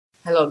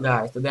Hello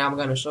guys, today I'm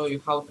gonna show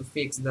you how to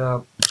fix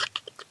the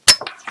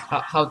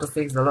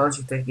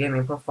Logitech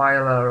gaming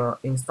profiler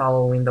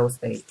install Windows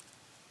 8.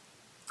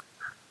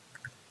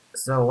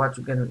 So what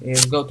you can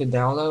is go to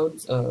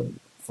downloads.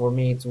 For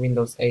me it's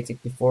Windows 8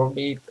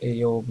 64-bit.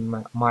 You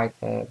might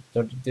have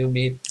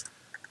 32-bit.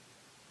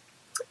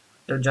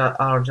 You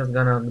are just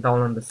gonna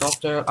download the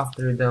software.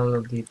 After you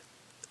download it,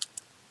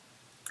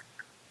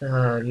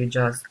 you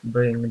just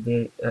bring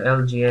the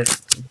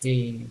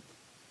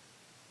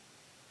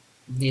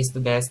this to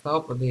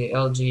desktop, the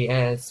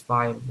LGS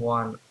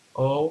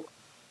 510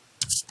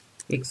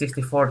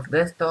 x64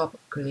 desktop.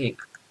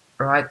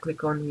 Right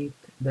click on it,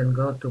 then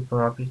go to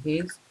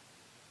properties,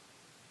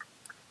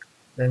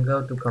 then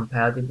go to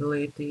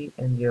compatibility,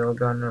 and you're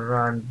gonna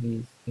run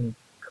this in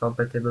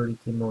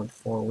compatibility mode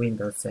for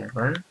Windows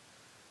 7,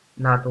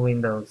 not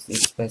Windows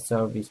XP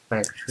Service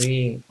Pack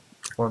 3.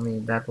 For me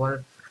that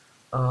was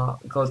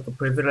go to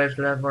privilege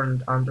level,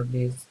 and under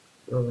this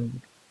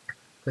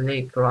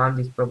click run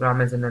this program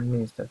as an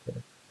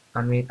administrator.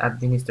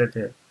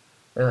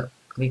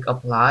 Click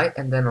apply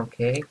and then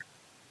OK.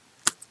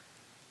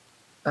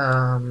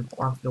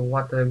 After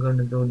what I'm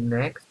gonna do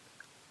next,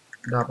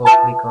 double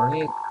click on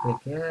it, click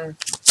yes,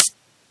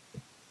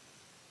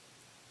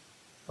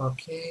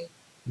 OK,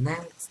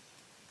 next,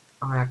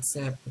 I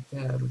accept the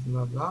terms,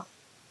 blah blah,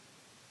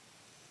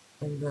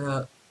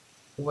 and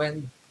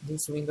when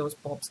this Windows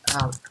pops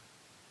out,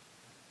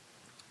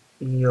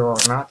 you're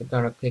not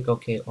gonna click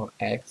OK or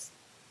X,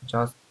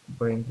 just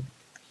bring it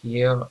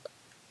here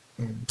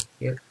and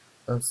here,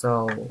 and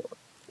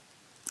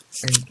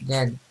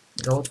then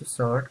go to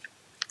search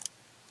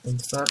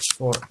and search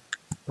for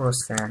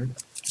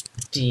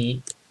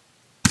 %T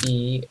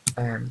E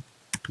M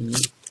P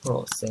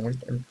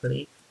 % and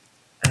click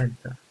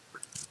enter.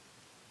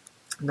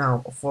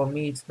 Now for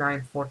me it's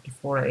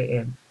 9:44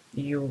 a.m.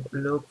 You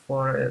look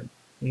for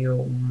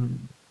you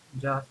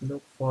just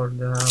look for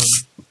the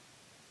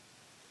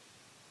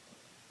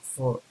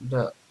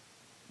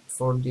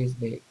for this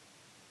day.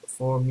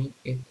 For me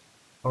it's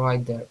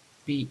right there,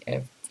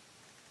 PF.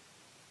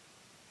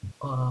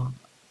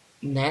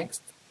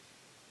 Next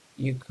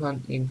you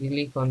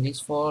click on this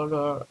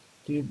folder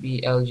to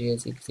be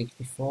LGS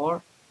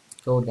x64.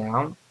 Go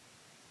down.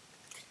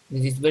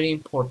 This is very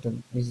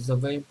important. This is a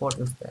very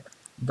important step.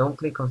 Don't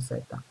click on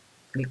setup.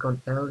 Click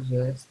on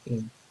LGS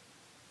in.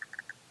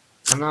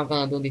 I'm not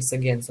gonna do this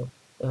again, so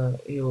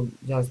you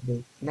just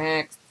do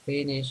next,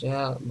 finish,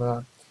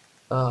 but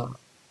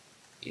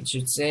it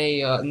should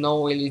say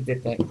no release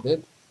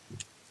detected,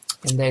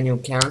 and then you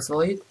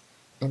cancel it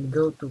and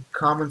go to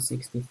Common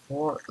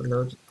 64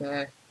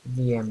 Logitech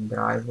VM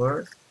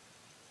drivers,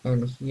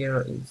 and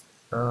here is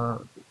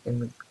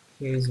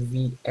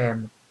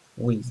VM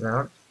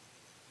Wizard.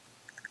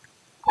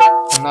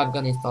 I'm not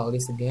gonna install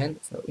this again,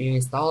 so you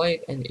install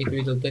it and it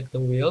will detect the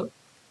wheel,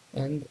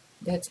 and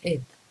that's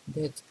it.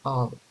 That's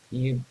all.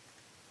 You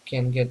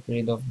can get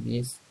rid of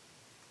this.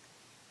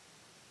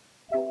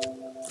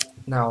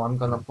 Now I'm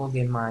gonna plug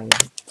in my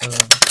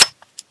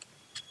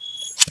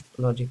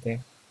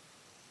Logitech.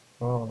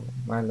 Oh,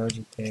 my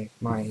Logitech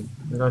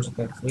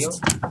wheel,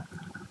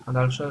 and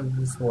I'll show you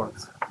this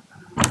works.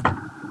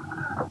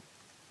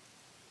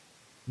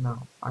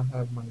 Now I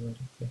have my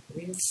Logitech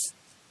wheel.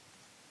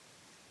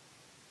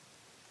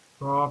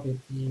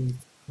 Properties,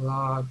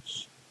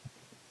 clutch,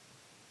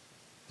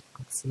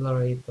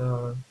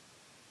 accelerator,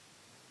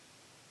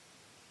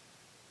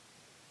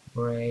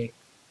 brake,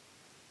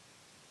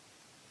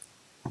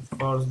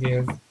 first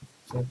gear,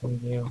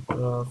 second gear,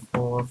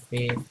 fourth,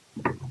 fifth,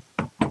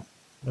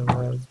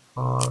 reverse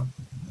car,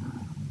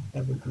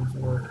 everything's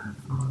working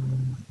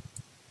fine.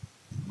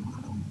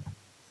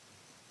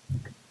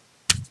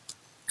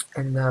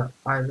 And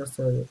I just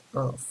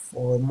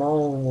for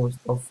most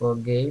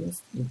of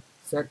games it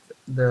set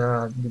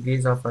the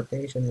degrees of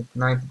rotation at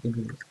 90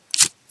 degrees.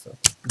 So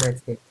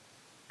that's it.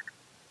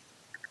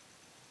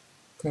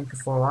 Thank you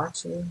for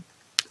watching.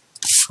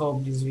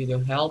 Hope this video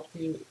helped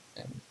you,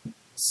 and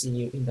see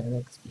you in the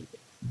next video.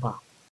 Bye.